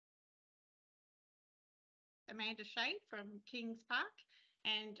Amanda Shea from Kings Park,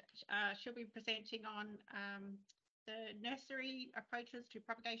 and she'll be presenting on the nursery approaches to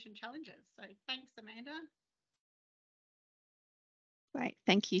propagation challenges. So thanks, Amanda. Great,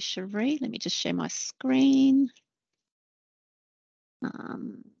 thank you, Cherie. Let me just share my screen.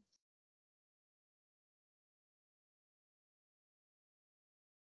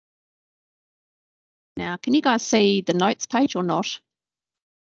 Now, can you guys see the notes page or not?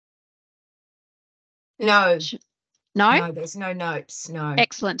 No. No? No, there's no notes, no.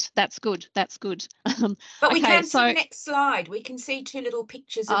 Excellent, that's good, that's good. But we can see the next slide. We can see two little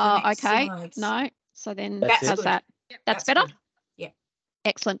pictures of the next slides. No, so then how's that? Yep. That's better? Good. Yeah.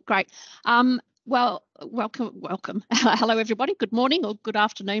 Excellent, great. Well, welcome. Hello, everybody. Good morning or good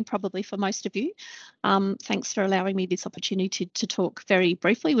afternoon, probably for most of you. Thanks for allowing me this opportunity to talk very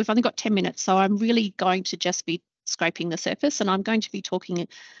briefly. We've only got 10 minutes, so I'm really going to just be scraping the surface, and I'm going to be talking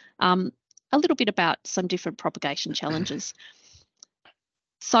a little bit about some different propagation challenges.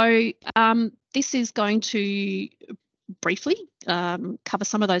 So this is going to briefly cover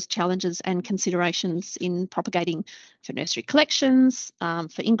some of those challenges and considerations in propagating for nursery collections,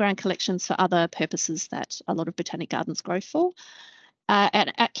 for in-ground collections, for other purposes that a lot of botanic gardens grow for.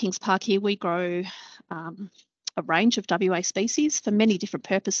 At Kings Park here, we grow a range of WA species for many different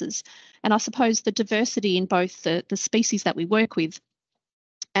purposes. And I suppose the diversity in both the species that we work with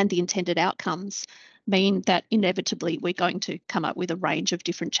and the intended outcomes mean that inevitably we're going to come up with a range of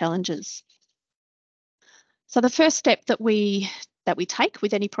different challenges. So the first step that we take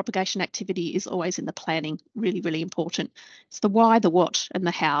with any propagation activity is always in the planning, really, really important. It's the why, the what, and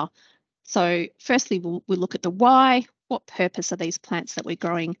the how. So firstly, we'll look at the why. What purpose are these plants that we're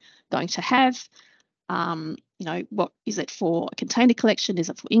growing going to have? You know, what is it for a container collection? Is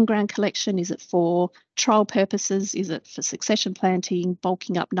it for in-ground collection? Is it for trial purposes? Is it for succession planting,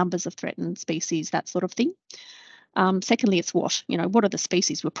 bulking up numbers of threatened species, that sort of thing? Secondly, it's what, you know, what are the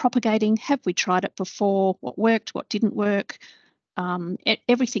species we're propagating? Have we tried it before? What worked? What didn't work?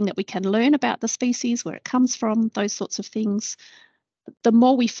 Everything that we can learn about the species, where it comes from, those sorts of things. The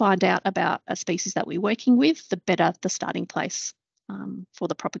more we find out about a species that we're working with, the better the starting place for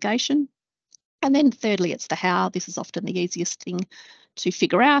the propagation. And then thirdly, it's the how. This is often the easiest thing to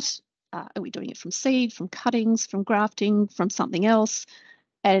figure out. Are we doing it from seed, from cuttings, from grafting, from something else?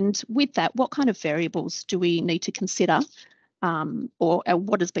 And with that, what kind of variables do we need to consider, or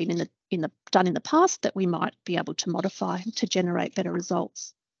what has been done in the past that we might be able to modify to generate better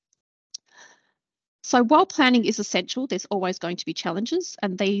results? So while planning is essential, there's always going to be challenges,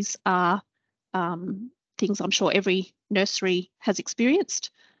 and these are things I'm sure every nursery has experienced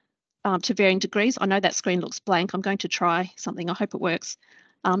to varying degrees. I know that screen looks blank. I'm going to try something. I hope it works.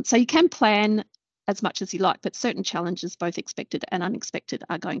 So you can plan as much as you like, but certain challenges, both expected and unexpected,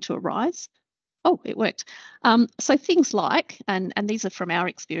 are going to arise. Oh, it worked. So things like, and these are from our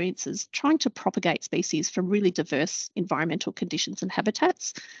experiences, trying to propagate species from really diverse environmental conditions and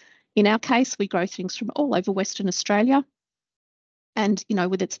habitats. In our case, we grow things from all over Western Australia. And, you know,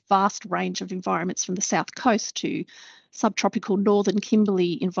 with its vast range of environments from the south coast to subtropical northern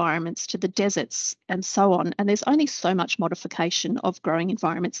Kimberley environments to the deserts and so on. And there's only so much modification of growing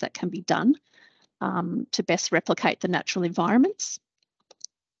environments that can be done to best replicate the natural environments.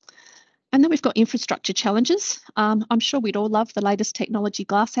 And then we've got infrastructure challenges. I'm sure we'd all love the latest technology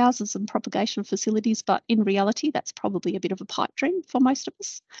glasshouses and propagation facilities, but in reality, that's probably a bit of a pipe dream for most of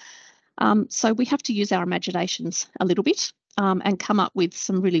us. So we have to use our imaginations a little bit and come up with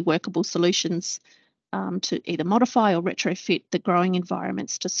some really workable solutions to either modify or retrofit the growing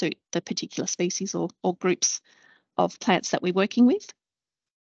environments to suit the particular species or groups of plants that we're working with.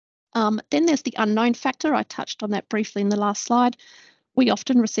 Then there's the unknown factor. I touched on that briefly in the last slide. We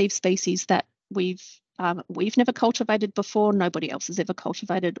often receive species that we've never cultivated before, nobody else has ever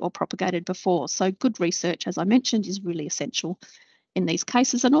cultivated or propagated before. So good research, as I mentioned, is really essential in these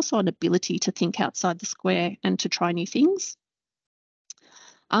cases, and also an ability to think outside the square and to try new things.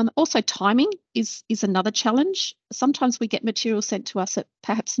 Also, timing is another challenge. Sometimes we get material sent to us at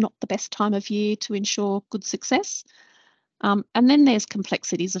perhaps not the best time of year to ensure good success. And then there's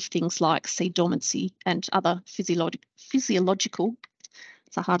complexities of things like seed dormancy and other physiological,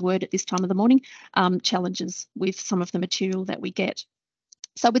 it's a hard word at this time of the morning, challenges with some of the material that we get.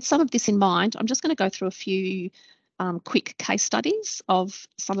 So with some of this in mind, I'm just going to go through a few quick case studies of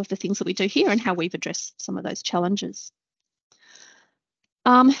some of the things that we do here and how we've addressed some of those challenges.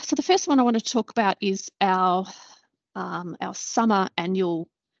 So the first one I want to talk about is our summer annual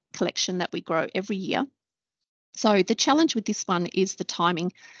collection that we grow every year. So the challenge with this one is the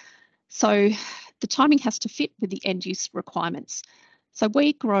timing. So the timing has to fit with the end use requirements. So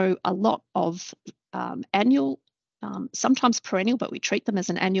we grow a lot of annual, sometimes perennial, but we treat them as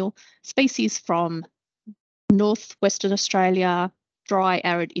an annual species from northwestern Australia, dry,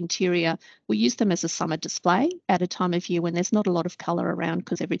 arid interior. We use them as a summer display at a time of year when there's not a lot of colour around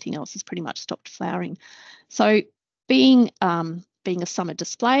because everything else has pretty much stopped flowering. So being a summer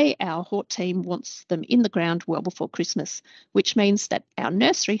display, our hort team wants them in the ground well before Christmas, which means that our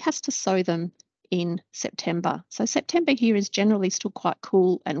nursery has to sow them in September. So September here is generally still quite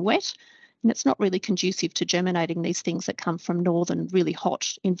cool and wet, and it's not really conducive to germinating these things that come from northern, really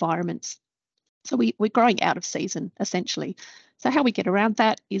hot environments. So we're growing out of season, essentially. So how we get around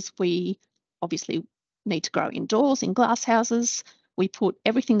that is we obviously need to grow indoors in glass houses. We put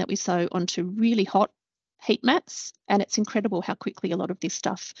everything that we sow onto really hot heat mats, and it's incredible how quickly a lot of this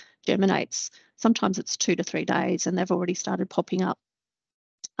stuff germinates. Sometimes it's 2 to 3 days and they've already started popping up.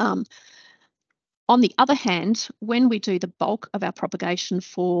 On the other hand, when we do the bulk of our propagation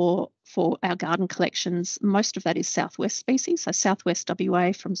for our garden collections, most of that is southwest species, so southwest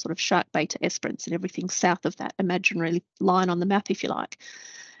WA from sort of Shark Bay to Esperance and everything south of that imaginary line on the map, if you like.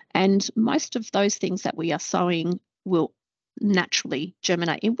 And most of those things that we are sowing will naturally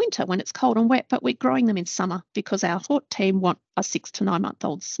germinate in winter when it's cold and wet, but we're growing them in summer because our hort team want a 6 to 9 month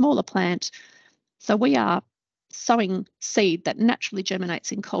old smaller plant. So we are sowing seed that naturally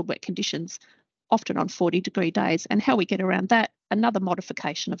germinates in cold, wet conditions, often on 40-degree days. And how we get around that, another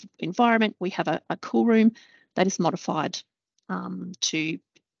modification of environment, we have a cool room that is modified to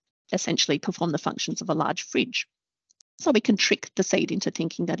essentially perform the functions of a large fridge. So we can trick the seed into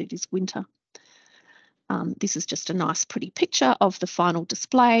thinking that it is winter. This is just a nice, pretty picture of the final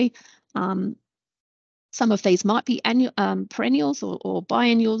display. Some of these might be perennials or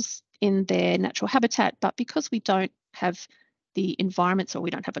biennials in their natural habitat, but because we don't have the environments, or we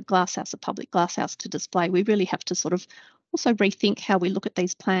don't have a glasshouse, a public glasshouse to display, we really have to sort of also rethink how we look at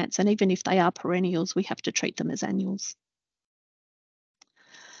these plants. And even if they are perennials, we have to treat them as annuals.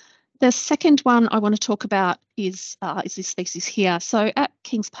 The second one I want to talk about is this species here. So at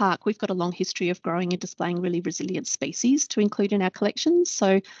Kings Park, we've got a long history of growing and displaying really resilient species to include in our collections.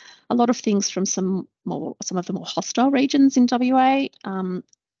 So a lot of things from some of the more hostile regions in WA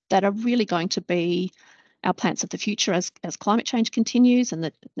that are really going to be our plants of the future as climate change continues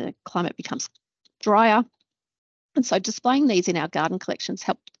and the climate becomes drier. And so displaying these in our garden collections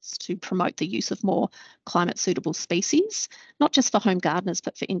helps to promote the use of more climate suitable species, not just for home gardeners,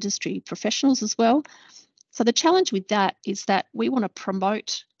 but for industry professionals as well. So the challenge with that is that we want to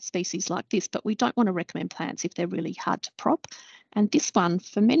promote species like this, but we don't want to recommend plants if they're really hard to prop. And this one,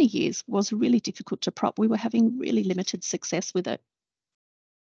 for many years, was really difficult to prop. We were having really limited success with it.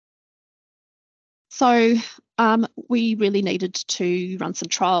 So we really needed to run some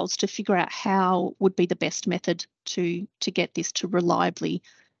trials to figure out how would be the best method to get this to reliably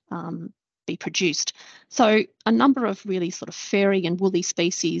be produced. So a number of really sort of fairy and woolly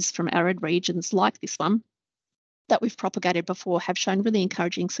species from arid regions like this one that we've propagated before have shown really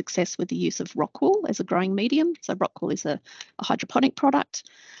encouraging success with the use of rock wool as a growing medium. So rock wool is a hydroponic product.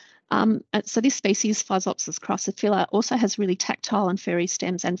 So this species, Physopsis crassifila, also has really tactile and fairy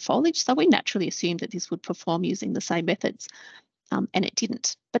stems and foliage. So we naturally assumed that this would perform using the same methods, and it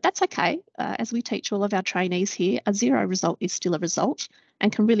didn't. But that's okay. As we teach all of our trainees here, a zero result is still a result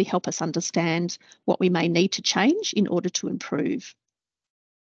and can really help us understand what we may need to change in order to improve.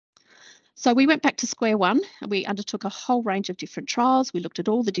 So we went back to square one and we undertook a whole range of different trials. We looked at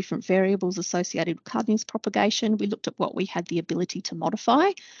all the different variables associated with Candice propagation. We looked at what we had the ability to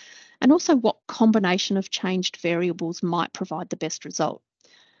modify and also what combination of changed variables might provide the best result.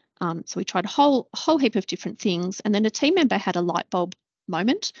 So we tried a whole heap of different things, and then a team member had a light bulb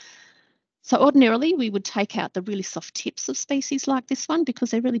moment. So ordinarily we would take out the really soft tips of species like this one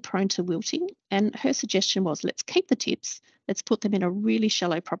because they're really prone to wilting, and her suggestion was, let's keep the tips, let's put them in a really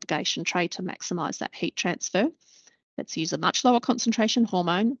shallow propagation tray to maximise that heat transfer. Let's use a much lower concentration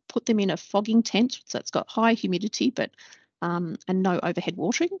hormone, put them in a fogging tent so it's got high humidity but and no overhead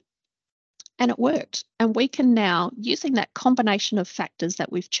watering. And it worked. And we can now, using that combination of factors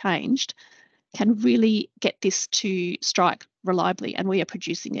that we've changed, can really get this to strike reliably, and we are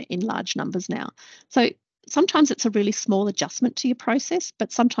producing it in large numbers now. So sometimes it's a really small adjustment to your process,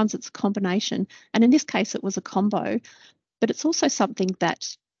 but sometimes it's a combination. And in this case, it was a combo, but it's also something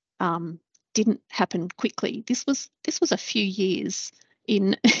that didn't happen quickly. This was a few years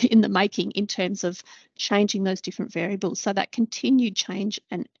in the making in terms of changing those different variables. So that continued change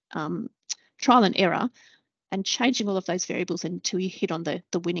and trial and error and changing all of those variables until you hit on the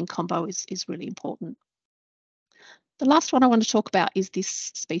winning combo is really important. The last one I want to talk about is this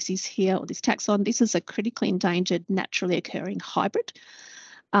species here, or this taxon. This is a critically endangered, naturally occurring hybrid.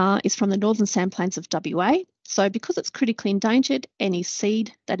 is from the northern sandplains of WA. So because it's critically endangered, any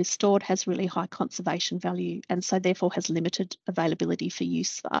seed that is stored has really high conservation value and so therefore has limited availability for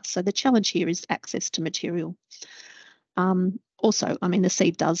use for us. So the challenge here is access to material. Also, I mean, the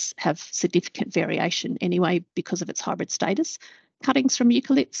seed does have significant variation anyway because of its hybrid status. Cuttings from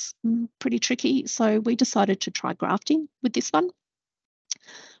eucalypts, pretty tricky. So we decided to try grafting with this one.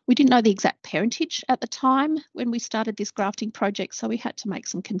 We didn't know the exact parentage at the time when we started this grafting project, so we had to make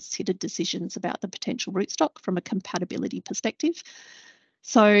some considered decisions about the potential rootstock from a compatibility perspective.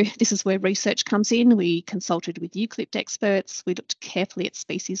 So this is where research comes in. We consulted with eucalypt experts. We looked carefully at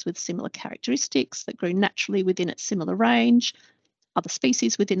species with similar characteristics that grew naturally within its similar range, other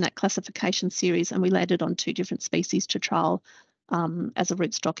species within that classification series, and we landed on 2 different species to trial as a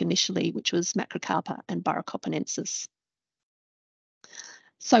rootstock initially, which was Macrocarpa and Burracopenensis.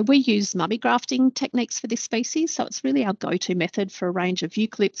 So we use mummy grafting techniques for this species. So it's really our go-to method for a range of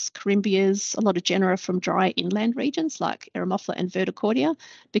eucalypts, corymbias, a lot of genera from dry inland regions like Eremophila and Verticordia,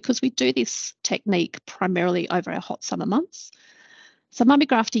 because we do this technique primarily over our hot summer months. So mummy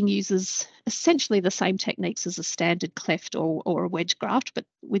grafting uses essentially the same techniques as a standard cleft or a wedge graft, but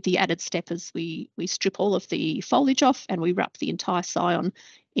with the added step as we strip all of the foliage off and we wrap the entire scion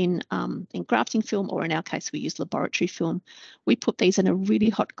in grafting film, or in our case, we use laboratory film. We put these in a really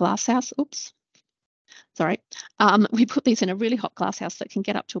hot glasshouse. We put these in a really hot glasshouse that can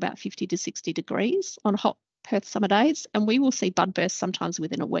get up to about 50 to 60 degrees on hot Perth summer days, and we will see bud bursts sometimes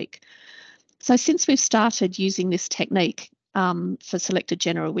within a week. So since we've started using this technique for selected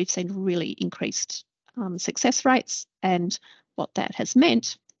genera, we've seen really increased success rates, and what that has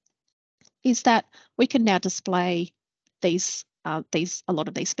meant is that we can now display a lot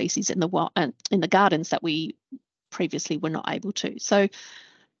of these species in the gardens that we previously were not able to. So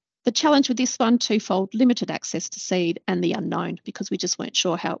the challenge with this one, twofold: limited access to seed and the unknown, because we just weren't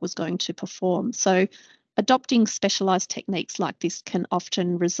sure how it was going to perform. So adopting specialised techniques like this can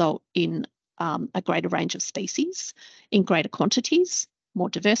often result in a greater range of species in greater quantities, more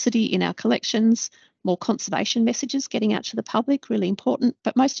diversity in our collections, more conservation messages getting out to the public, really important.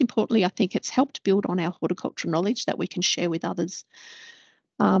 But most importantly, I think it's helped build on our horticultural knowledge that we can share with others.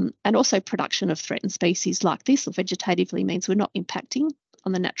 And also production of threatened species like this or vegetatively means we're not impacting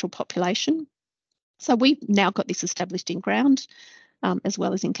on the natural population. So we've now got this established in ground as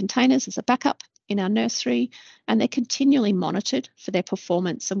well as in containers as a backup in our nursery, and they're continually monitored for their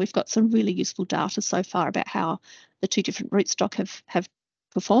performance. And we've got some really useful data so far about how the 2 different rootstock have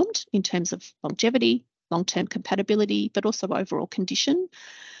performed in terms of longevity, long-term compatibility, but also overall condition.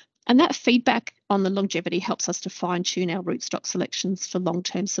 And that feedback on the longevity helps us to fine-tune our rootstock selections for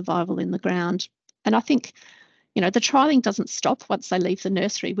long-term survival in the ground. And I think, you know, the trialling doesn't stop once they leave the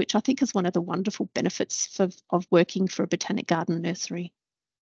nursery, which I think is one of the wonderful benefits of working for a botanic garden nursery.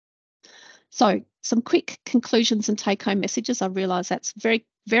 So some quick conclusions and take-home messages. I realise that's very,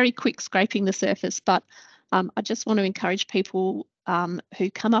 very quick scraping the surface, but I just want to encourage people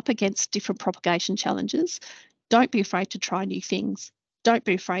who come up against different propagation challenges, don't be afraid to try new things. Don't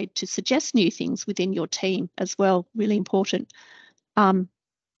be afraid to suggest new things within your team as well, really important.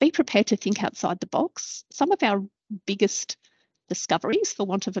 Be prepared to think outside the box. Some of our biggest discoveries, for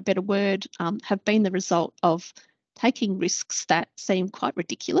want of a better word, have been the result of taking risks that seem quite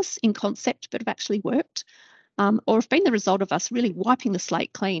ridiculous in concept but have actually worked, or have been the result of us really wiping the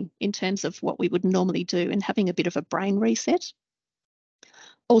slate clean in terms of what we would normally do and having a bit of a brain reset.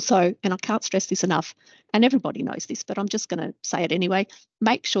 Also, and I can't stress this enough, and everybody knows this, but I'm just going to say it anyway,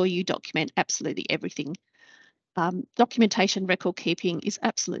 make sure you document absolutely everything. Documentation, record keeping is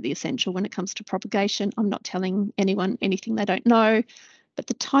absolutely essential when it comes to propagation. I'm not telling anyone anything they don't know, but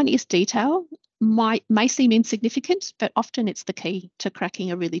the tiniest detail may seem insignificant, but often it's the key to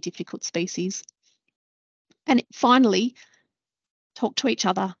cracking a really difficult species. And finally, talk to each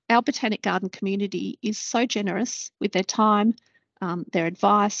other. Our botanic garden community is so generous with their time, their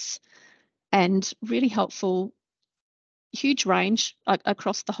advice, and really helpful. Huge range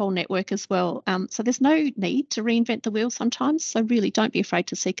across the whole network as well. So there's no need to reinvent the wheel sometimes. So really don't be afraid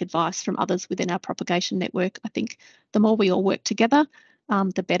to seek advice from others within our propagation network. I think the more we all work together,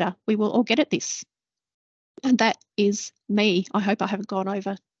 the better we will all get at this. And that is me. I hope I haven't gone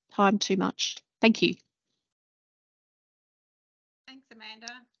over time too much. Thank you. Thanks, Amanda.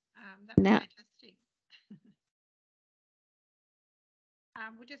 That was fantastic.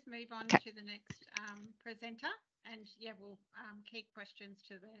 We'll just move on to the next presenter, and yeah, we'll keep questions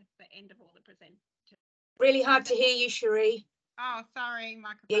to the end of all the presenters. Really hard to hear you, Cherie. Oh, sorry,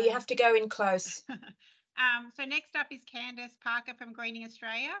 microphone. Yeah, you have to go in close. So next up is Candice Parker from Greening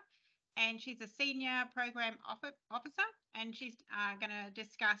Australia. and she's a senior program officer, and she's going to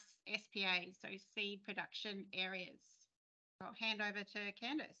discuss SPA, so seed production areas. I'll hand over to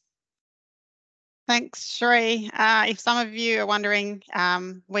Candice. Thanks, Sheree. If some of you are wondering,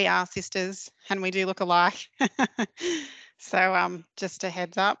 we are sisters and we do look alike. So just a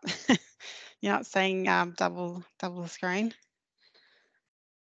heads up, you're not seeing double the screen.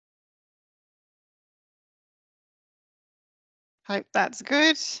 Hope that's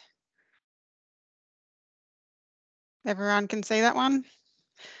good. Everyone can see that one?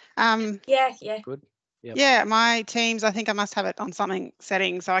 Yeah. Good. Yep. Yeah, my Teams, I think I must have it on something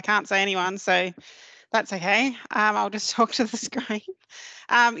setting, so I can't see anyone, so that's okay. I'll just talk to the screen.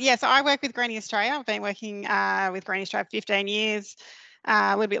 Yeah, so I work with Greenie Australia. I've been working with Greenie Australia for 15 years,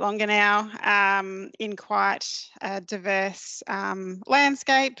 a little bit longer now, in quite a diverse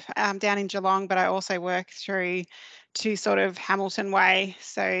landscape down in Geelong, but I also work through to sort of Hamilton Way.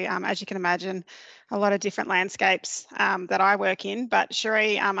 So as you can imagine, a lot of different landscapes that I work in. But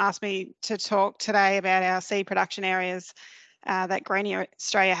Sheree asked me to talk today about our seed production areas that Greenie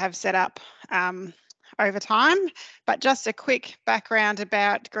Australia have set up over time. But just a quick background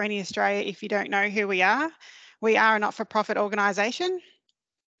about Greenie Australia, if you don't know who we are a not-for-profit organisation,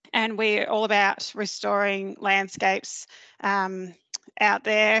 and we're all about restoring landscapes out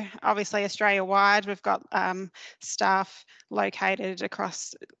there, obviously Australia-wide. We've got staff located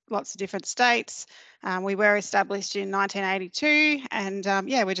across lots of different states. We were established in 1982, and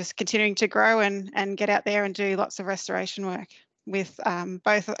yeah, we're just continuing to grow and get out there and do lots of restoration work with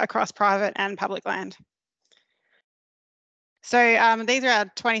both across private and public land. So these are our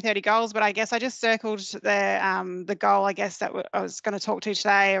 2030 goals, but I guess I just circled the goal, I guess, that I was going to talk to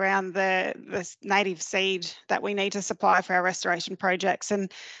today around the native seed that we need to supply for our restoration projects.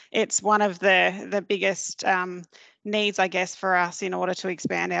 And it's one of the biggest needs, I guess, for us in order to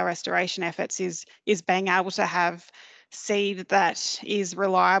expand our restoration efforts is being able to have seed that is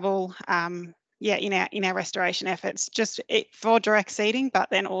reliable, yeah, in our restoration efforts, just for direct seeding, but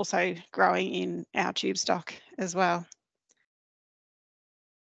then also growing in our tube stock as well.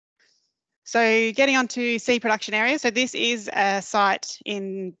 So getting on to seed production areas. So this is a site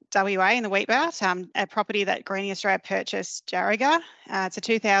in WA in the wheat belt, a property that Greenie Australia purchased Jarraga. It's a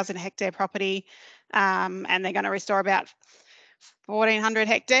 2,000 hectare property, and they're going to restore about 1,400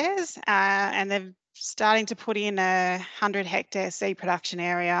 hectares, and they're starting to put in a 100 hectare seed production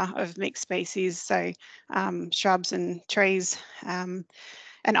area of mixed species, so shrubs and trees. And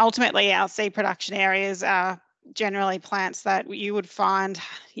ultimately our seed production areas are generally plants that you would find,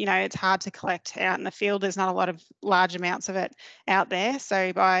 you know, it's hard to collect out in the field. There's not a lot of large amounts of it out there.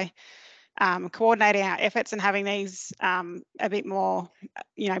 So by coordinating our efforts and having these a bit more,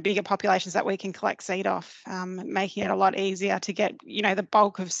 you know, bigger populations that we can collect seed off, making it a lot easier to get, you know, the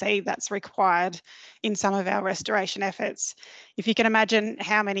bulk of seed that's required in some of our restoration efforts. If you can imagine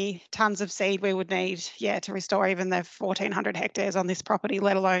how many tons of seed we would need, yeah, to restore even the 1,400 hectares on this property,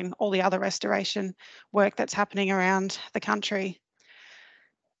 let alone all the other restoration work that's happening around the country.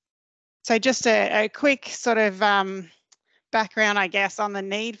 So just a quick sort of background, I guess, on the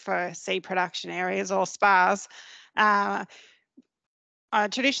need for seed production areas or spas.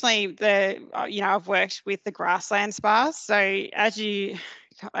 Traditionally, you know, I've worked with the grassland spas. So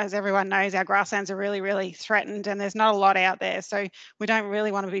as everyone knows, our grasslands are really, really threatened, and there's not a lot out there. So we don't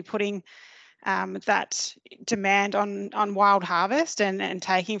really want to be putting that demand on wild harvest and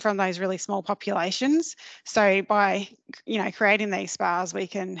taking from those really small populations. So by, you know, creating these spas, we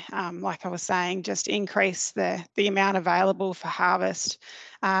can, like I was saying, just increase the amount available for harvest.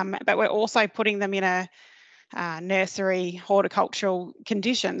 But we're also putting them in a nursery horticultural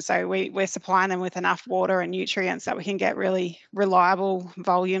condition. So we're supplying them with enough water and nutrients that we can get really reliable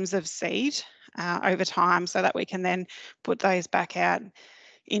volumes of seed over time, so that we can then put those back out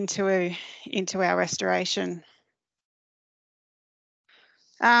into our restoration.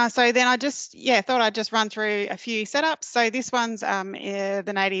 So then I just, yeah, thought I'd just run through a few setups. So this one's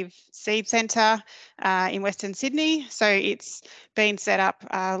the Native Seed Centre in Western Sydney. So it's been set up,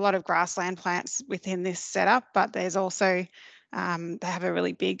 a lot of grassland plants within this setup, but there's also, they have a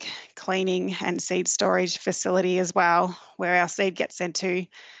really big cleaning and seed storage facility as well, where our seed gets sent to.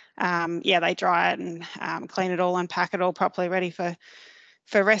 Yeah, they dry it and clean it all and pack it all properly, ready for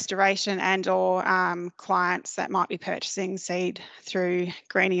restoration and or clients that might be purchasing seed through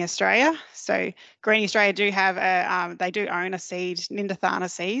Greenie Australia. So Greenie Australia do have they do own a seed, Nindathana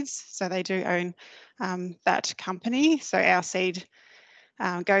Seeds, so they do own that company. So our seed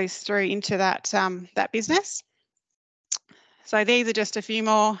goes through into that that business. So these are just a few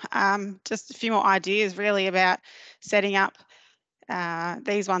more ideas really about setting up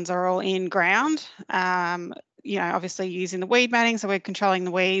These ones are all in ground, you know, obviously using the weed matting, so we're controlling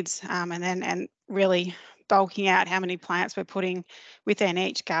the weeds, and really bulking out how many plants we're putting within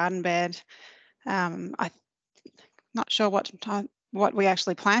each garden bed. I'm not sure what we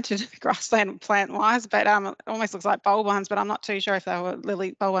actually planted grassland plant-wise, but it almost looks like bulb ones, but I'm not too sure if they were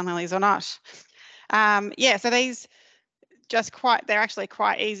bulb lilies or not. Yeah, so these they're actually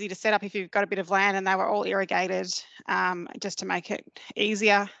quite easy to set up if you've got a bit of land, and they were all irrigated just to make it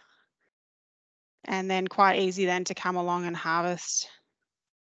easier, and then quite easy then to come along and harvest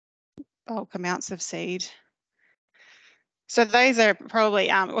bulk amounts of seed. So those are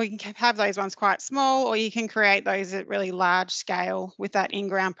probably, or you can have those ones quite small, or you can create those at really large scale with that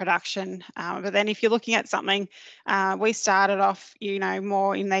in-ground production. But then if you're looking at something, we started off, you know,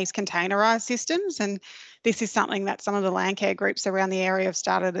 more in these containerized systems, and this is something that some of the land care groups around the area have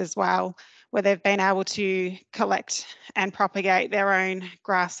started as well, where they've been able to collect and propagate their own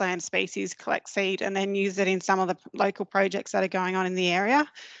grassland species, collect seed, and then use it in some of the local projects that are going on in the area.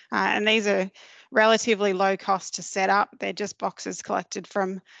 And these are relatively low cost to set up. They're just boxes collected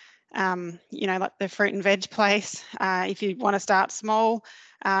from, you know, like the fruit and veg place, if you want to start small.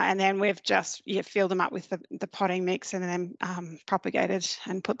 And then we've just filled them up with the potting mix and then propagated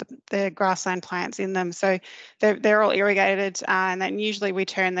and put the grassland plants in them. So they're all irrigated, and then usually we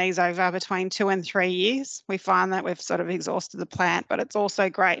turn these over between 2 and 3 years. We find that we've sort of exhausted the plant, but it's also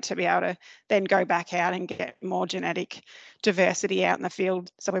great to be able to then go back out and get more genetic diversity out in the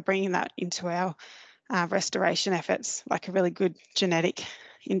field. So we're bringing that into our restoration efforts, like a really good genetic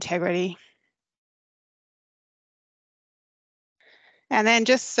integrity. And then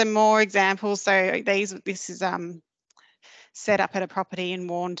just some more examples. So this is set up at a property in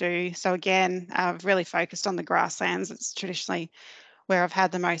Warndoo. So again, I've really focused on the grasslands. It's traditionally where I've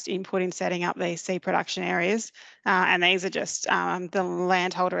had the most input in setting up these seed production areas. And these are just, the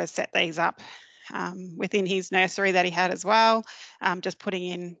landholder has set these up within his nursery that he had as well, just putting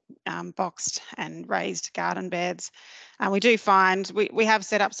in boxed and raised garden beds. We do find we have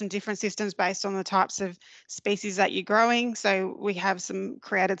set up some different systems based on the types of species that you're growing. So we have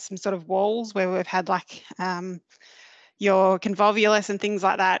created some sort of walls where we've had like your convolvulus and things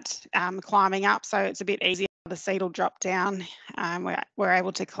like that climbing up, so it's a bit easier. The seed will drop down. We're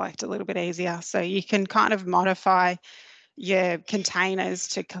able to collect a little bit easier. So you can kind of modify your containers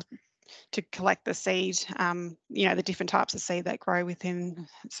to collect the seed, you know, the different types of seed that grow within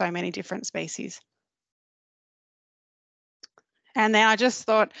so many different species. And then I just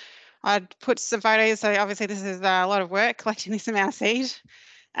thought I'd put some photos. So obviously this is a lot of work collecting this amount of seed.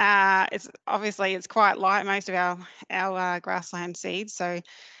 It's quite light, most of our grassland seeds. So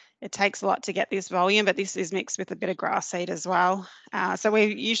it takes a lot to get this volume, but this is mixed with a bit of grass seed as well. So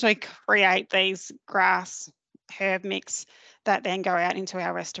we usually create these grass herb mix that then go out into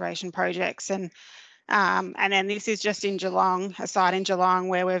our restoration projects. And then this is just in Geelong, a site in Geelong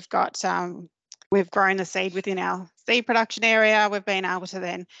where we've got, we've grown the seed within our seed production area. We've been able to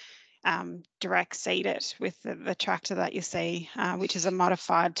then direct seed it with the tractor that you see, which is a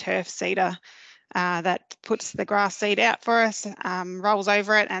modified turf seeder that puts the grass seed out for us, rolls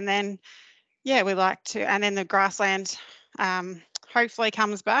over it, and then, yeah, we like to, and then the grassland hopefully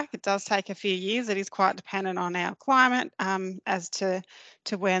comes back. It does take a few years. It is quite dependent on our climate as to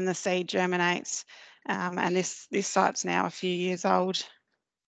when the seed germinates. And this site's now a few years old.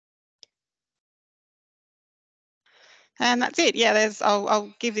 And that's it. Yeah,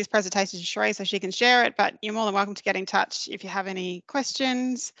 I'll give this presentation to Sheree so she can share it, but you're more than welcome to get in touch if you have any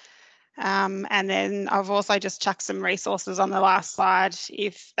questions. And then I've also just chucked some resources on the last slide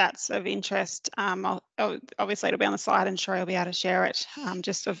if that's of interest. Obviously it'll be on the slide and Sheree will be able to share it,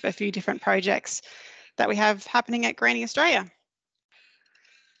 just of a few different projects that we have happening at Greening Australia.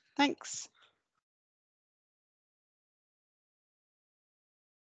 Thanks.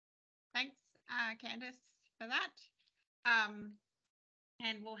 Thanks, Candice, for that.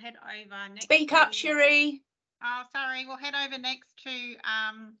 And we'll head over next. Speak up, Sheree. Oh, sorry. We'll head over next to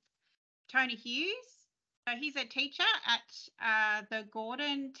Tony Hughes. So he's a teacher at the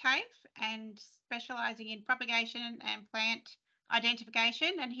Gordon TAFE and specialising in propagation and plant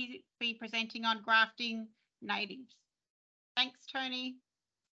identification, and he'll be presenting on grafting natives. Thanks, Tony.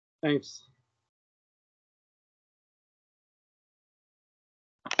 Thanks.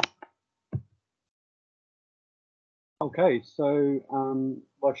 Okay, so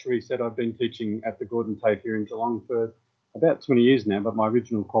like Sheree said, I've been teaching at the Gordon TAFE here in Geelong for about 20 years now, but my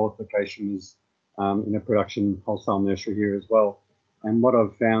original qualification is in a production wholesale nursery here as well. And what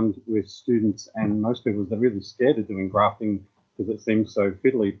I've found with students and most people is they're really scared of doing grafting because it seems so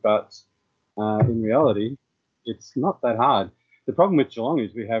fiddly, but in reality, it's not that hard. The problem with Geelong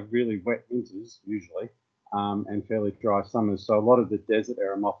is we have really wet winters usually, and fairly dry summers. So a lot of the desert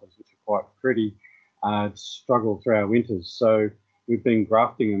Eremophas, which are quite pretty, struggle through our winters. So we've been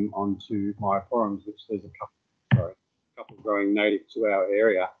grafting them onto Myoporums, which there's a couple growing native to our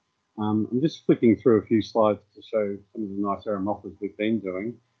area. I'm just flicking through a few slides to show some of the nice Eremophas we've been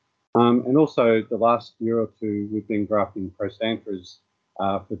doing. And also the last year or two, we've been grafting Prosanthras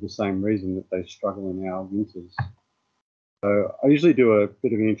for the same reason, that they struggle in our winters. So I usually do a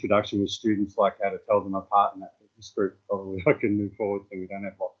bit of an introduction with students, like how to tell them apart, and that this group probably I can move forward so we don't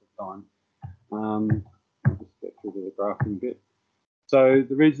have lots of time. I'll just get through to the grafting bit. So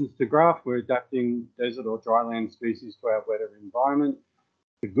the reasons to graft, we're adapting desert or dryland species to our wetter environment.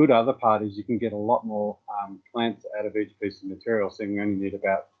 The good other part is you can get a lot more plants out of each piece of material, so we only need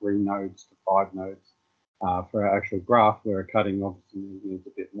about 3 nodes to 5 nodes for our actual graft, where a cutting obviously needs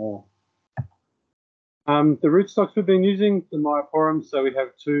a bit more. The rootstocks we've been using, the Myoporums, so we have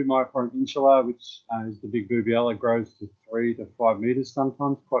 2 Myoporum insula, which is the big Boobiella, grows to 3 to 5 metres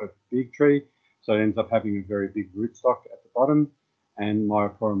sometimes, quite a big tree, so it ends up having a very big rootstock at the bottom, and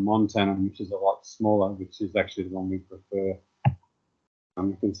Myoporum montanum, which is a lot smaller, which is actually the one we prefer.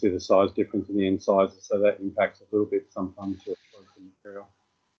 You can see the size difference in the end sizes, so that impacts a little bit sometimes your choice of material.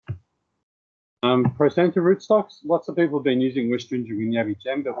 Prosanthra rootstocks, lots of people have been using Westringia winyabi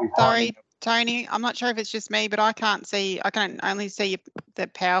gem, but we Sorry, Tony, I'm not sure if it's just me, but I can't see, I can only see the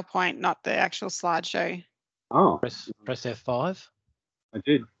PowerPoint, not the actual slideshow. Oh. Press F5. I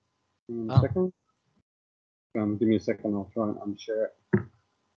did. Give me a second. Give me a second, I'll try and unshare it.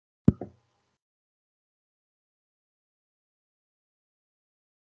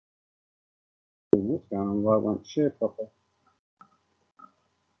 What's going on? Why won't share properly?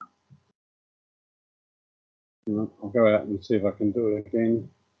 I'll go out and see if I can do it again.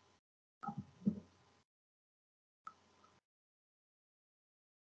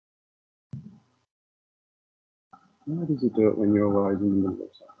 How does it do it when you're always in the middle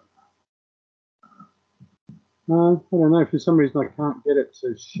of something? I don't know. For some reason, I can't get it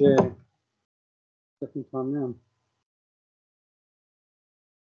to share. Second time round.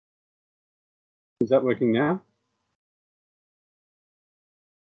 Is that working now?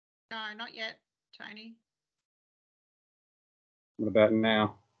 No, not yet, Tony. What about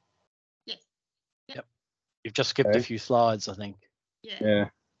now? Yes. Yep. You've just skipped a few slides, I think. Yeah.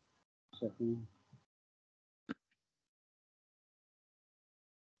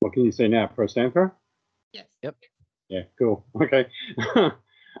 What can you see now? Prosanthra? Yes. Yep. Yeah, cool. Okay.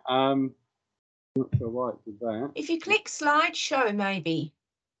 Not sure why it did that. If you click slideshow, maybe.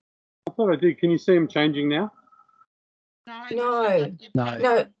 I thought I did. Can you see them changing now? No.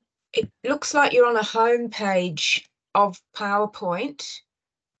 No. It looks like you're on a home page of PowerPoint.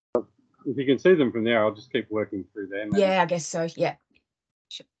 If you can see them from there, I'll just keep working through there. Maybe. Yeah, I guess so. Yeah.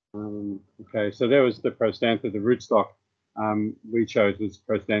 Okay, so there was the Prosanthra, the rootstock we chose was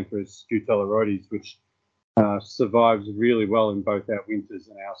Prosanthra scutelloroides, which survives really well in both our winters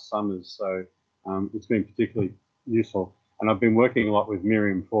and our summers. So it's been particularly useful. And I've been working a lot with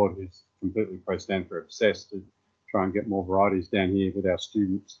Miriam Ford, who's completely Prosanthra obsessed, to try and get more varieties down here with our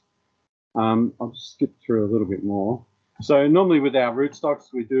students. I'll just skip through a little bit more. So normally with our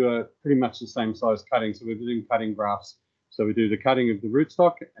rootstocks, we do pretty much the same size cutting. So we're doing cutting grafts. So we do the cutting of the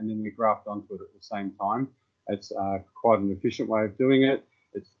rootstock and then we graft onto it at the same time. It's quite an efficient way of doing it.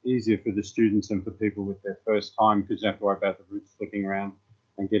 It's easier for the students and for people with their first time because you don't have to worry about the roots flicking around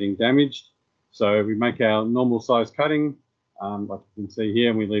and getting damaged. So we make our normal size cutting, like you can see here,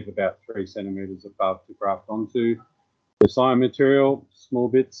 and we leave about 3 centimetres above to graft onto. The scion material, small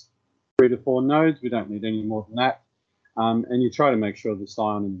bits, 3 to 4 nodes. We don't need any more than that. And you try to make sure the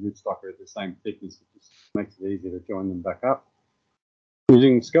scion and the rootstock are at the same thickness. It just makes it easier to join them back up.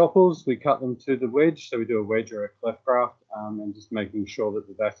 Using scalpels, we cut them to the wedge. So we do a wedge or a cleft graft, and just making sure that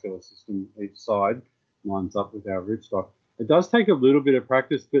the vascular system each side lines up with our rootstock. It does take a little bit of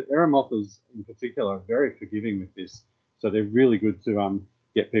practice, but Eremophas in particular are very forgiving with this. So they're really good to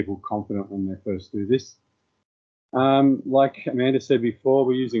get people confident when they first do this. Like Amanda said before,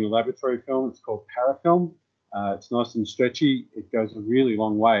 we're using a laboratory film. It's called parafilm. It's nice and stretchy. It goes a really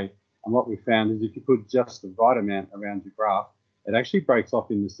long way. And what we found is if you put just the right amount around your graft, it actually breaks off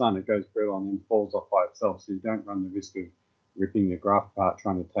in the sun. It goes brittle and then falls off by itself. So you don't run the risk of ripping your graft apart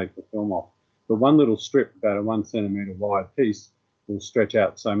trying to take the film off. But one little strip, about a 1 centimetre wide piece, will stretch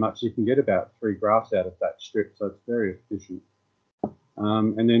out so much you can get about 3 grafts out of that strip. So it's very efficient.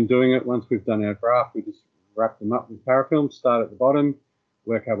 And then doing it, once we've done our graft, we just wrap them up with parafilm, start at the bottom,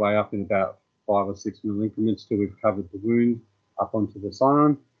 work our way up in about 5 or 6 mil increments till we've covered the wound up onto the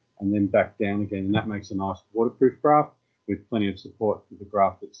scion, and then back down again. And that makes a nice waterproof graft. with plenty of support for the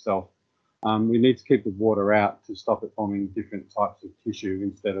graft itself. We need to keep the water out to stop it forming different types of tissue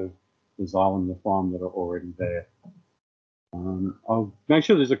instead of the xylem and the phloem that are already there. I'll make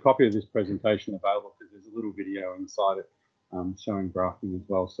sure there's a copy of this presentation available because there's a little video inside it showing grafting as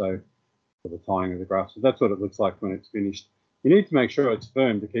well, so for the tying of the graft. So that's what it looks like when it's finished. You need to make sure it's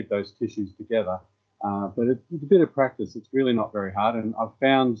firm to keep those tissues together, but it's a bit of practice. It's really not very hard, and I've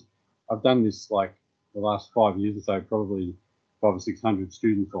done this like the last 5 years or so, probably 500 or 600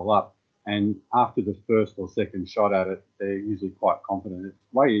 students all up, and after the first or second shot at it, they're usually quite confident. It's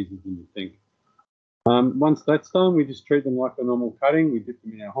way easier than you think. Once that's done, we just treat them like a normal cutting. We dip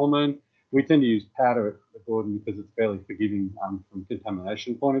them in our hormone. We tend to use powder at the Gordon because it's fairly forgiving from a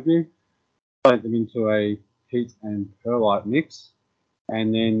contamination point of view. Plant them into a heat and perlite mix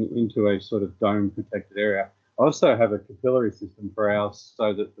and then into a sort of dome protected area. I also have a capillary system for ours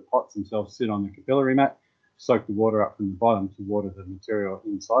so that the pots themselves sit on the capillary mat, soak the water up from the bottom to water the material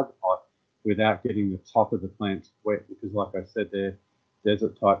inside the pot without getting the top of the plants wet, because like I said, they're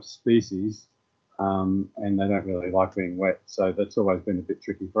desert type species and they don't really like being wet. So that's always been a bit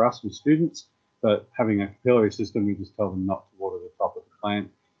tricky for us with students, but having a capillary system, we just tell them not to water the top of the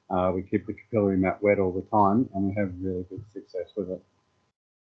plant. We keep the capillary mat wet all the time and we have really good success with it.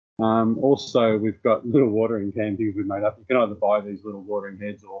 Also, we've got little watering can things we've made up. You can either buy these little watering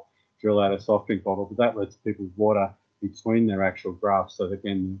heads or drill out a soft drink bottle, but that lets people water between their actual grafts so that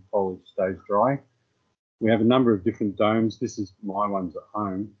again the foliage stays dry. We have a number of different domes. This is my ones at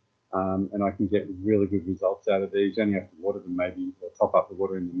home, and I can get really good results out of these. You only have to water them maybe, or top up the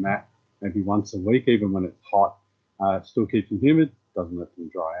water in the mat maybe once a week, even when it's hot. It still keeps them humid, doesn't let them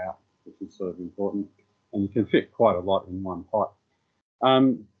dry out, which is sort of important. And you can fit quite a lot in one pot.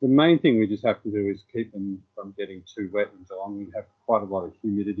 The main thing we just have to do is keep them from getting too wet in Geelong. We have quite a lot of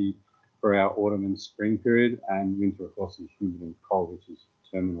humidity for our autumn and spring period, and winter, of course, is humid and cold, which is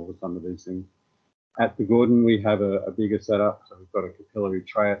terminal with some of these things. At the Gordon, we have a bigger setup, so we've got a capillary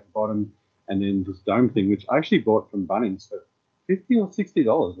tray at the bottom, and then this dome thing, which I actually bought from Bunnings for $50 or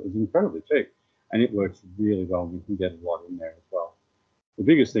 $60. It was incredibly cheap, and it works really well. We can get a lot in there as well. The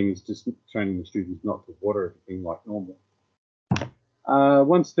biggest thing is just training the students not to water everything like normal.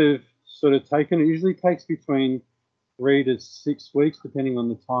 Once they've sort of taken, it usually takes between 3 to 6 weeks, depending on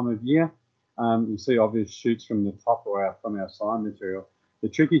the time of year. You see obvious shoots from the top or from our sign material. The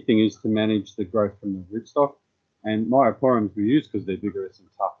tricky thing is to manage the growth from the rootstock. And myoporiums we use because they're vigorous and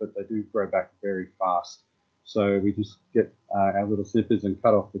tough, but they do grow back very fast. So we just get our little snippers and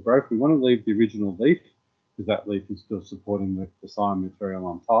cut off the growth. We want to leave the original leaf because that leaf is still supporting the sign material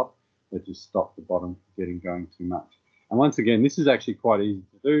on top, but just stop the bottom from getting going too much. And once again, this is actually quite easy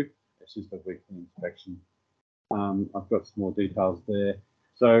to do. It's just a weekly inspection. I've got some more details there.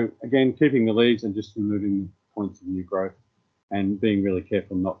 So again, keeping the leaves and just removing the points of new growth and being really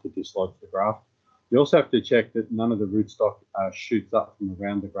careful not to dislodge the graft. You also have to check that none of the rootstock shoots up from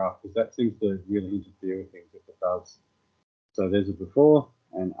around the graft, because that seems to really interfere with things if it does. So there's a before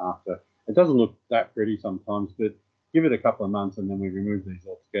and after. It doesn't look that pretty sometimes, but give it a couple of months and then we remove these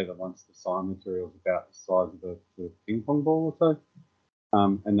altogether once the sign material is about the size of a ping pong ball or so.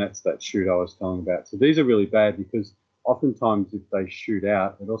 And that's that shoot I was telling about. So these are really bad because oftentimes if they shoot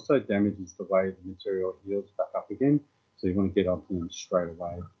out, it also damages the way the material heals back up again. So you want to get onto them straight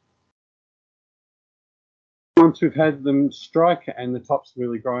away. Once we've had them strike and the top's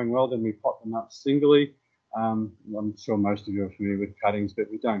really growing well, then we pot them up singly. I'm sure most of you are familiar with cuttings,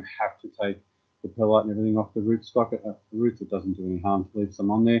 but we don't have to take the perlite and everything off the rootstock at the roots. It doesn't do any harm to leave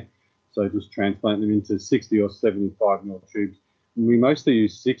some on there. So just transplant them into 60 or 75 ml tubes. And we mostly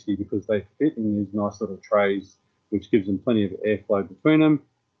use 60 because they fit in these nice little trays, which gives them plenty of airflow between them,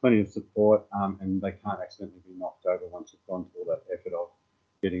 plenty of support, and they can't accidentally be knocked over once you've gone through all that effort of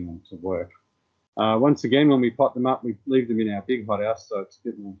getting them to work. Once again, when we pot them up, we leave them in our big hothouse so it's a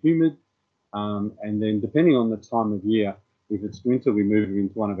bit more humid. And then depending on the time of year, if it's winter, we move them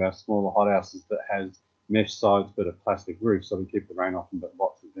into one of our smaller hothouses that has mesh sides but a plastic roof, so we keep the rain off them but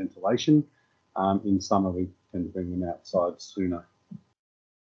lots of ventilation. In summer, we tend to bring them outside sooner.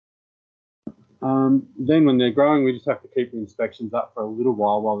 Then when they're growing, we just have to keep the inspections up for a little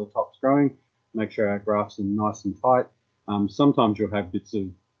while the top's growing, make sure our grafts are nice and tight. Sometimes you'll have bits of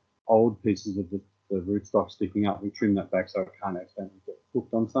old pieces of the rootstock sticking up. We trim that back so it can't accidentally get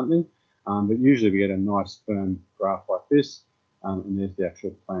hooked on something. But usually we get a nice firm graft like this, and there's the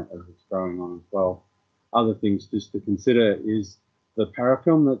actual plant as it's growing on as well. Other things just to consider is the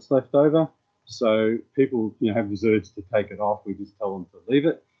parafilm that's left over. So people have this urge to take it off. We just tell them to leave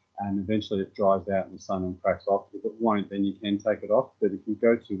it, and eventually it dries out in the sun and cracks off. If it won't, then you can take it off. But if you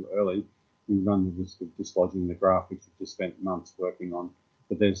go too early, you run the risk of dislodging the graft, which you've just spent months working on.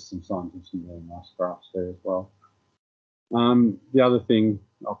 But there's some signs of some really nice grafts there as well. The other thing,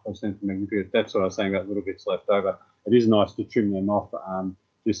 I'll present from Magnificent, that's what I was saying about little bits left over. It is nice to trim them off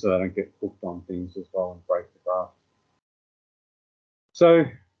just so they don't get hooked on things as well and break the graft. So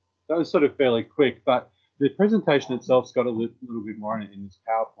that was sort of fairly quick, but the presentation itself's got a little bit more in it in this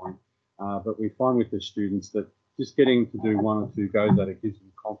PowerPoint. But we find with the students that just getting to do 1 or 2 goes at it gives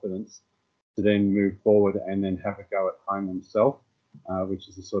them confidence to then move forward and then have a go at home themselves, which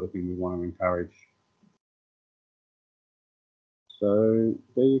is the sort of thing we want to encourage. So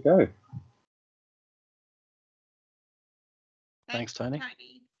there you go. Thanks, Tony.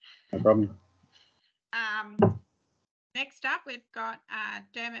 No problem. Next up, we've got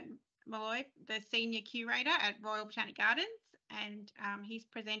Dermott Molloy, the Senior Curator at Royal Botanic Gardens, and he's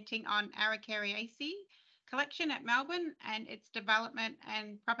presenting on Araucariaceae collection at Melbourne and its development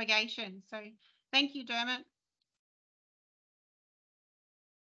and propagation. So thank you, Dermott.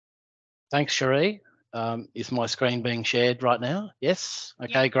 Thanks, Cherie. Is my screen being shared right now? Yes.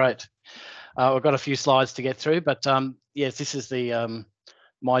 Okay, yep. Great. We've got a few slides to get through, but yes, this is the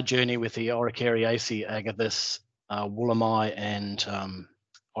my journey with the Araucariaceae, agathis, woolami, and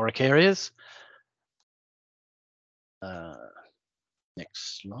Araucarias.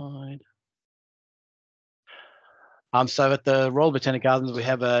 Next slide. So at the Royal Botanic Gardens, we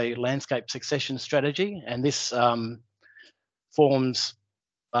have a landscape succession strategy, and this forms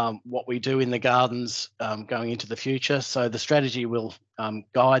what we do in the gardens going into the future. So the strategy will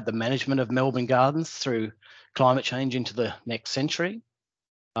guide the management of Melbourne gardens through climate change into the next century,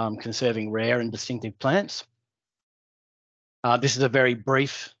 conserving rare and distinctive plants. This is a very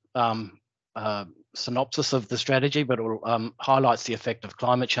brief synopsis of the strategy, but it will highlights the effect of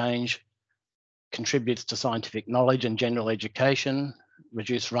climate change, contributes to scientific knowledge and general education,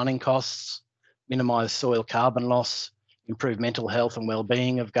 reduce running costs, minimise soil carbon loss, improve mental health and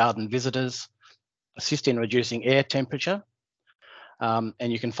well-being of garden visitors, assist in reducing air temperature. And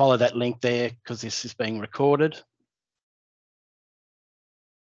you can follow that link there because this is being recorded.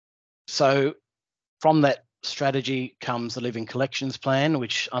 So from that strategy comes the Living Collections Plan,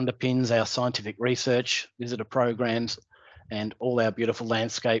 which underpins our scientific research, visitor programs, and all our beautiful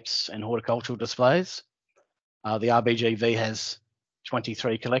landscapes and horticultural displays. The RBGV has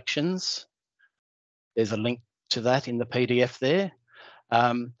 23 collections. There's a link to that in the PDF there.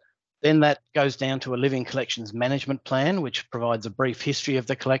 Then that goes down to a Living Collections Management Plan, which provides a brief history of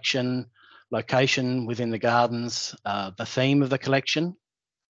the collection, location within the gardens, the theme of the collection,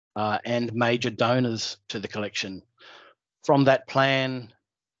 and major donors to the collection. From that plan,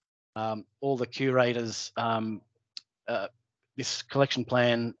 all the curators, this collection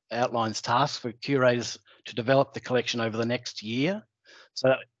plan outlines tasks for curators to develop the collection over the next year. So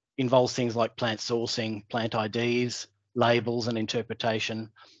that involves things like plant sourcing, plant IDs, labels and interpretation,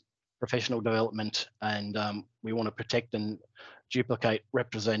 professional development, and we want to protect and duplicate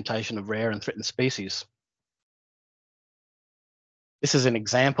representation of rare and threatened species. This is an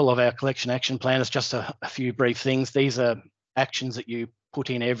example of our collection action plan. It's just a few brief things. These are actions that you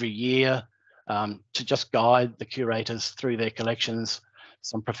put in every year to just guide the curators through their collections,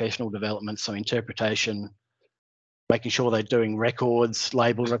 some professional development, some interpretation, making sure they're doing records,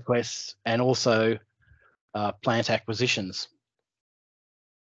 label requests, and also plant acquisitions.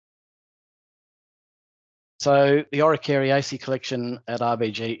 So the Araucariaceae collection at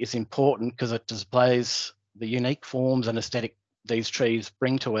RBG is important because it displays the unique forms and aesthetic these trees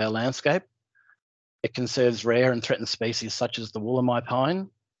bring to our landscape. It conserves rare and threatened species such as the woolami pine.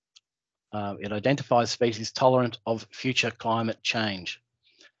 It identifies species tolerant of future climate change.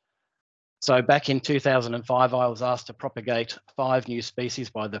 So back in 2005, I was asked to propagate 5 new species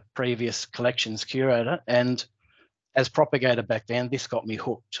by the previous collections curator, and as propagator back then, this got me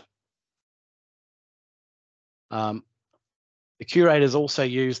hooked. The curators also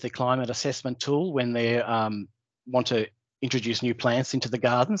use the climate assessment tool when they want to introduce new plants into the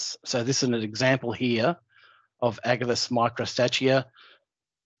gardens. So this is an example here of agathis microstachya.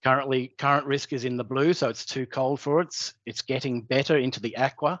 Current risk is in the blue, so it's too cold for it. It's getting better into the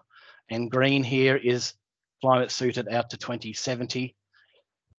aqua, and green here is climate suited out to 2070.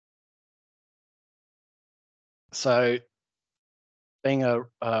 So being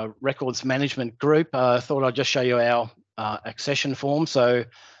a records management group, I thought I'd just show you our accession form. So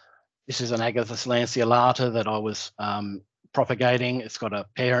this is an agathis lanceolata that I was propagating. It's got a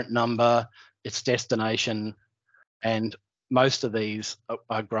parent number, its destination, and most of these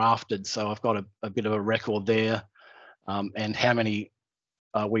are grafted. So I've got a bit of a record there and how many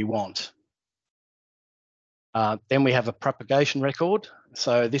we want. Then we have a propagation record.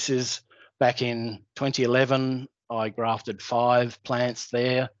 So this is back in 2011, I grafted 5 plants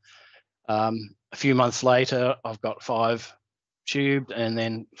there. A few months later, I've got 5 tubed and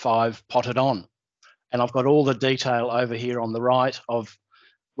then 5 potted on. And I've got all the detail over here on the right of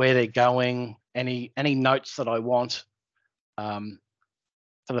where they're going, any notes that I want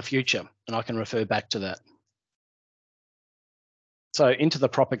for the future, and I can refer back to that. So into the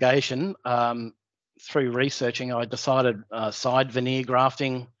propagation, through researching, I decided side veneer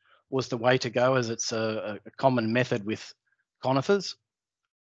grafting was the way to go, as it's a common method conifers.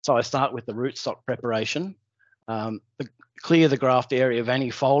 So I start with the rootstock preparation. Clear the graft area of any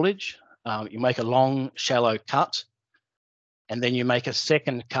foliage. You make a long, shallow cut, and then you make a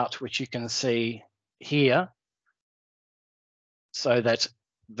second cut, which you can see here, so that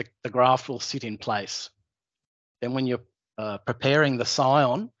the graft will sit in place. Then when you're preparing the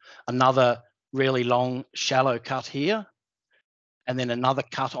scion, another really long, shallow cut here, and then another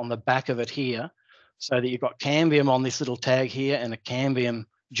cut on the back of it here, so that you've got cambium on this little tag here and a cambium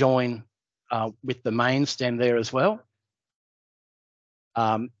join with the main stem there as well.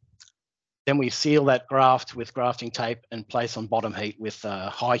 Then we seal that graft with grafting tape and place on bottom heat with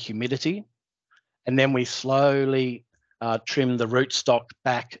high humidity. And then we slowly trim the rootstock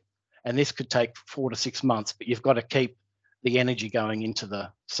back. And this could take 4 to 6 months, but you've got to keep the energy going into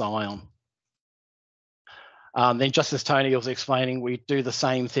the scion. Then just as Tony was explaining, we do the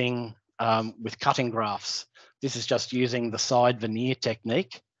same thing with cutting grafts. This is just using the side veneer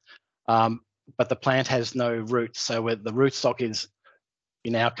technique, but the plant has no roots. So where the rootstock is,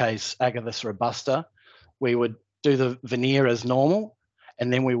 in our case, Agathis robusta, we would do the veneer as normal,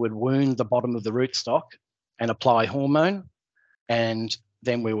 and then we would wound the bottom of the rootstock and apply hormone, and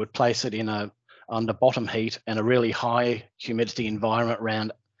then we would place it in under bottom heat and a really high humidity environment,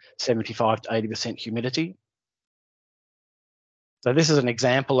 around 75 to 80% humidity. So this is an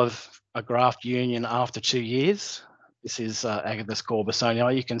example of a graft union after 2 years. This is Agathis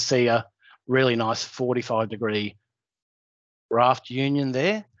corbusonii. You can see a really nice 45-degree graft union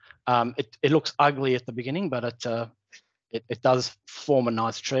there. It looks ugly at the beginning, but it does form a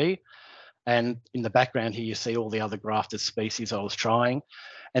nice tree. And in the background here, you see all the other grafted species I was trying.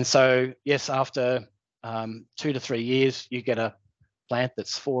 And so, yes, after 2 to 3 years, you get a plant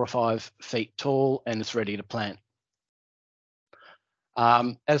that's 4 or 5 feet tall and it's ready to plant.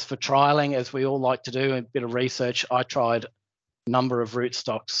 As for trialing, as we all like to do, a bit of research, I tried a number of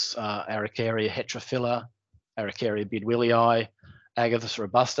rootstocks, Araucaria heterophylla, Araucaria bidwillii, Agathis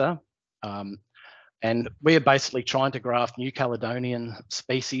robusta. And we're basically trying to graft New Caledonian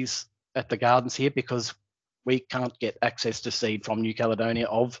species at the gardens here because we can't get access to seed from New Caledonia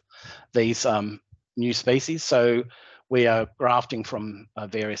of these new species. So we are grafting from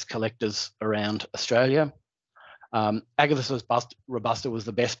various collectors around Australia. Agathis robusta was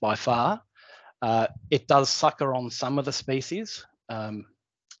the best by far. It does sucker on some of the species. And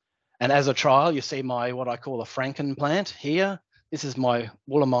as a trial, you see my, what I call a Franken plant here. This is my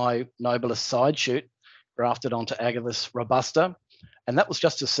Wollemi nobilis side shoot grafted onto Agathis robusta. And that was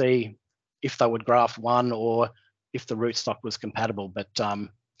just to see if they would graft one or if the rootstock was compatible, but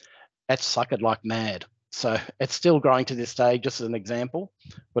that suckered like mad. So it's still growing to this day, just as an example,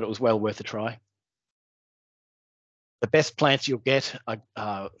 but it was well worth a try. The best plants you'll get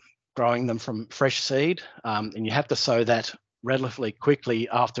are growing them from fresh seed, and you have to sow that relatively quickly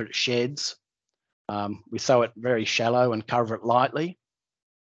after it sheds. We sow it very shallow and cover it lightly.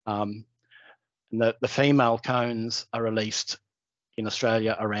 And the female cones are released in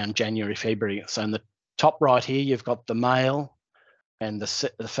Australia around January, February. So in the top right here, you've got the male and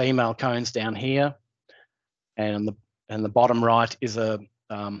the female cones down here. And the bottom right is a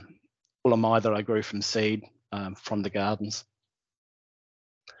Wollemi that I grew from seed from the gardens.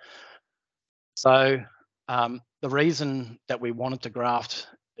 So the reason that we wanted to graft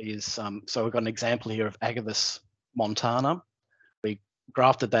is, so we've got an example here of Agathis montana. We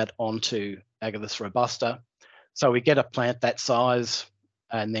grafted that onto Agathis robusta. So we get a plant that size,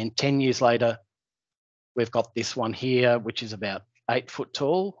 and then 10 years later, we've got this one here, which is about 8 foot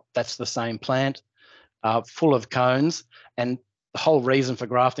tall. That's the same plant, full of cones. And the whole reason for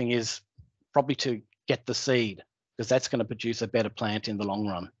grafting is probably to get the seed, because that's going to produce a better plant in the long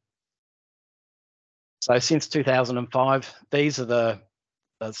run. So since 2005, these are the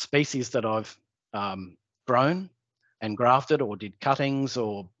species that I've grown and grafted, or did cuttings,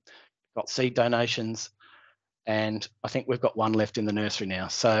 or got seed donations. And I think we've got one left in the nursery now.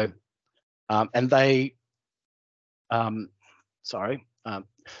 So, and they, so I've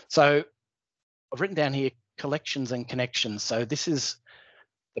written down here collections and connections. So this is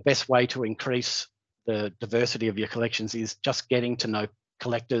the best way to increase the diversity of your collections, is just getting to know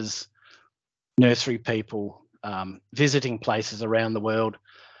collectors nursery people, visiting places around the world.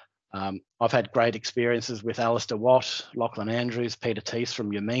 I've had great experiences with Alistair Watt, Lachlan Andrews, Peter Teese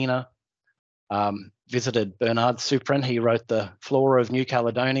from Yamina. Visited Bernard Supran, he wrote The Flora of New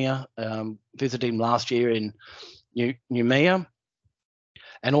Caledonia. Visited him last year in Noumea.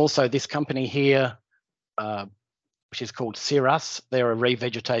 And also this company here, which is called Cirrus. They're a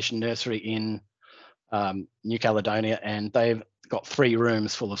revegetation nursery in New Caledonia, and they've got 3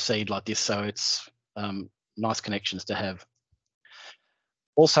 rooms full of seed like this, so it's nice connections to have.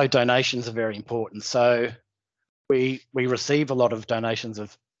 Also, donations are very important. So we receive a lot of donations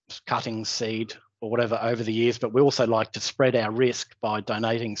of cutting seed or whatever over the years, but we also like to spread our risk by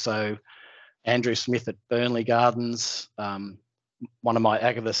donating. So Andrew Smith at Burnley Gardens, one of my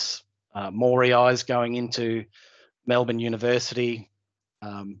Agathis Morii going into Melbourne University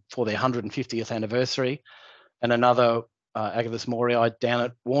for their 150th anniversary, and another Agathis Morii down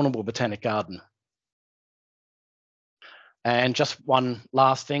at Warrnambool Botanic Garden. And just one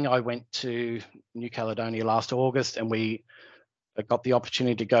last thing, I went to New Caledonia last August, and we got the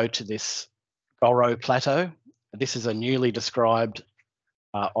opportunity to go to this Goro Plateau. This is a newly described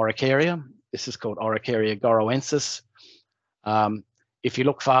Araucaria. This is called Araucaria goroensis. If you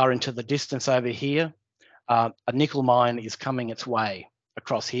look far into the distance over here, a nickel mine is coming its way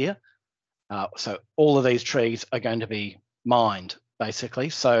across here. So all of these trees are going to be mined, basically.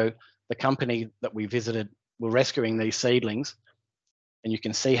 So the company that we visited were rescuing these seedlings, and you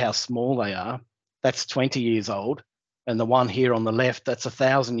can see how small they are. That's 20 years old. And the one here on the left, that's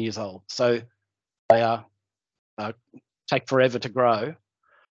 1,000 years old. So they are take forever to grow.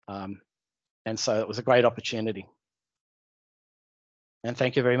 And so it was a great opportunity. And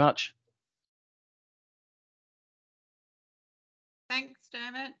thank you very much. Thanks,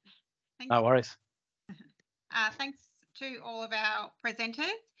 Dermott. No worries. Thanks to all of our presenters.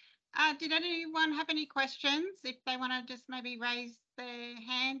 Did anyone have any questions? If they want to just maybe raise their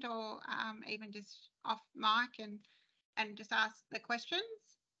hand or even just off mic and just ask the questions.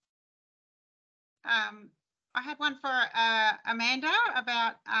 I had one for Amanda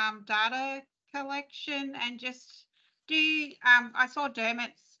about data collection and just I saw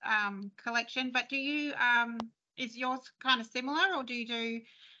Dermott's collection, but do you is yours kind of similar, or do you do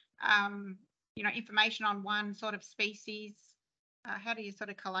information on one sort of species? How do you sort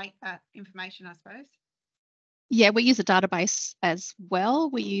of collate that information, I suppose? Yeah, we use a database as well.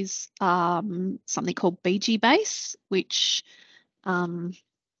 We use something called BGBase, which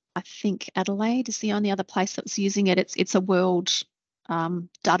I think Adelaide is the only other place that's using it. It's a world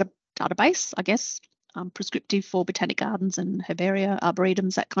database, I guess, prescriptive for botanic gardens and herbaria,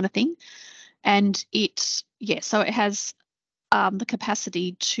 arboretums, that kind of thing. And so it has the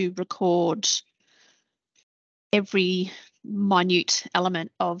capacity to record every minute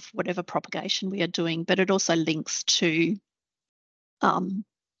element of whatever propagation we are doing, but it also links to,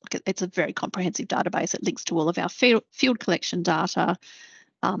 it's a very comprehensive database. It links to all of our field collection data,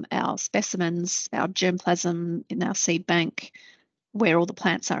 our specimens, our germplasm in our seed bank, where all the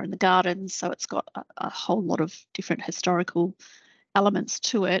plants are in the garden. So it's got a whole lot of different historical elements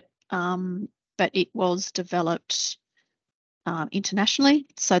to it, but it was developed internationally.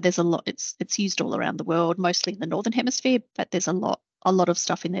 So there's a lot, it's used all around the world, mostly in the Northern Hemisphere, but there's a lot of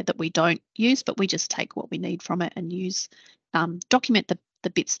stuff in there that we don't use, but we just take what we need from it and use, document the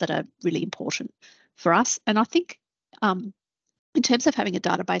bits that are really important for us. And I think in terms of having a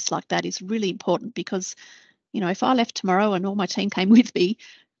database like that is really important because, if I left tomorrow and all my team came with me,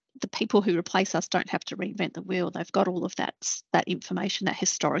 the people who replace us don't have to reinvent the wheel. They've got all of that information, that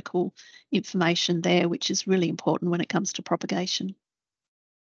historical information there, which is really important when it comes to propagation.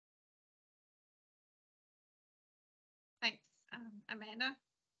 Thanks, Amanda.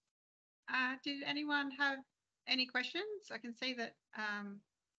 Did anyone have any questions? I can see that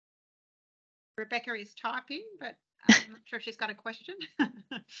Rebecca is typing, but I'm not sure if she's got a question.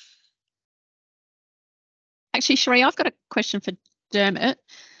 Actually, Sheree, I've got a question for Dermott.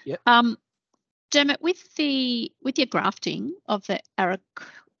 Yep. Dermott, with your grafting of the I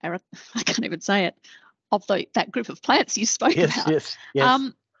can't even say it, of that group of plants you spoke about. Yes.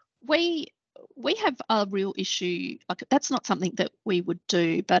 We have a real issue. Like, that's not something that we would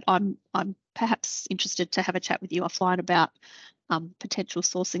do, but I'm perhaps interested to have a chat with you offline about potential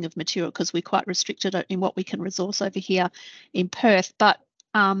sourcing of material, because we're quite restricted in what we can resource over here in Perth. But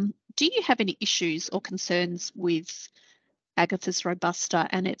do you have any issues or concerns with Agathis robusta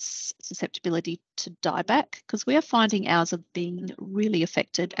and its susceptibility to dieback? Because we are finding ours are being really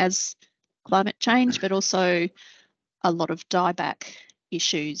affected as climate change, but also a lot of dieback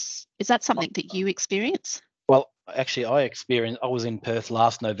issues. Is that something that you experience? Well, actually, I was in Perth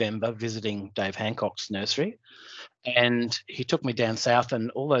last November visiting Dave Hancock's nursery, and he took me down south,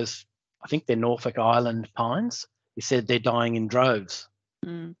 and all those, I think they're Norfolk Island pines, he said they're dying in droves.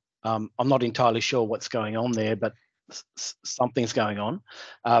 Mm. I'm not entirely sure what's going on there, but something's going on.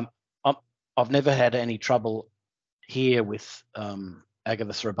 I've never had any trouble here with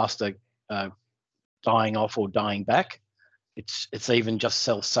Agathis robusta dying off or dying back. It's even just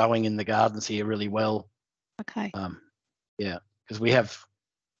self-sowing in the gardens here really well. Okay. Yeah, because we have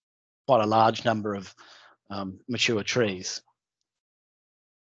quite a large number of mature trees.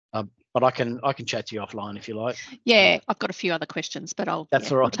 But I can chat to you offline if you like. Yeah, I've got a few other questions, but all right.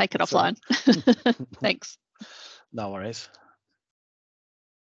 We'll take it That's offline. Right. Thanks. No worries.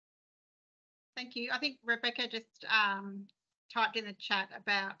 Thank you. I think Rebecca just typed in the chat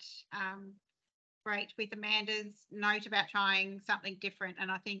about great with Amanda's note about trying something different,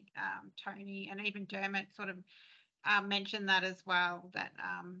 and I think Tony and even Dermott sort of mentioned that as well. That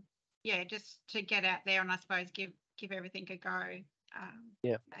yeah, just to get out there and I suppose give everything a go.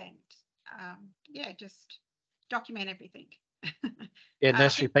 Yeah. And yeah, just document everything. Yeah,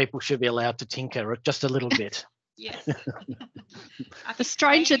 nursery people should be allowed to tinker just a little bit. Yes. The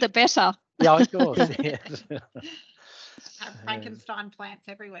stranger, the better. Yeah, of course. Yeah. Have Frankenstein plants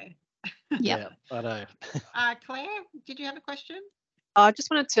everywhere. Yeah, I know. Claire, did you have a question? I just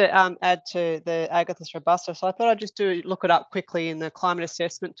wanted to add to the Agathis robusta. So I thought I'd just look it up quickly in the climate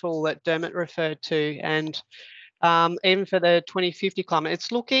assessment tool that Dermott referred to, and even for the 2050 climate,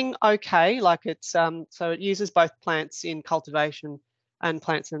 it's looking okay. Like it's so it uses both plants in cultivation and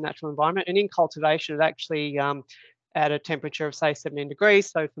plants in the natural environment. And in cultivation, it actually at a temperature of say 17 degrees.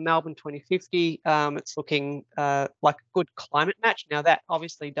 So for Melbourne 2050, it's looking like a good climate match. Now that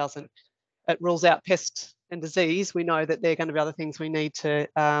obviously it rules out pests and disease. We know that there are going to be other things we need to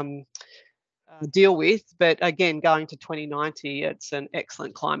deal with, but again, going to 2090, it's an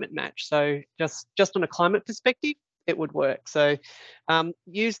excellent climate match. So just on a climate perspective, it would work. So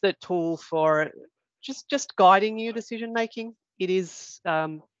use the tool for just guiding your decision making. It is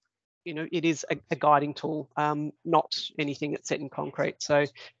it is a guiding tool, not anything that's set in concrete. So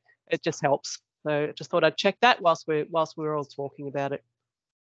it just helps. So I just thought I'd check that whilst we're all talking about it.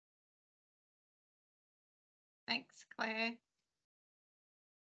 Thanks, Claire.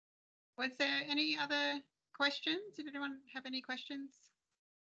 Was there any other questions? Did anyone have any questions?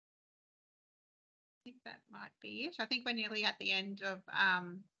 I think that might be it. I think we're nearly at the end of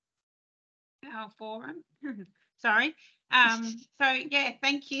our forum. Sorry. So yeah,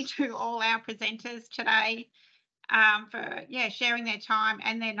 thank you to all our presenters today for sharing their time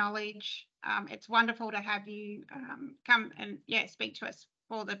and their knowledge. It's wonderful to have you come and speak to us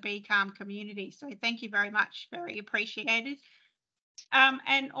for the BCARM community. So thank you very much, very appreciated.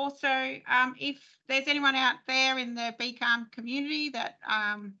 And also, if there's anyone out there in the BCARM community that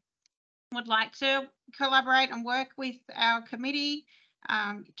would like to collaborate and work with our committee,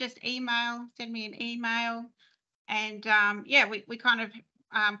 just send me an email, and we kind of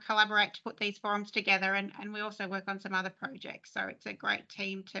collaborate to put these forums together, and we also work on some other projects. So it's a great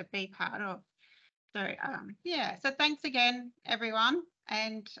team to be part of. So so thanks again, everyone.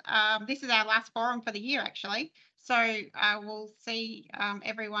 And this is our last forum for the year, actually. So we'll see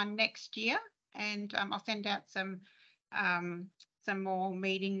everyone next year, and I'll send out some more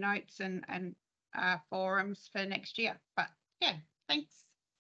meeting notes and forums for next year. But yeah, thanks.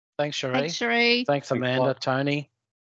 Thanks, Cherie. Thanks, Cherie. Thanks, Amanda, Tony.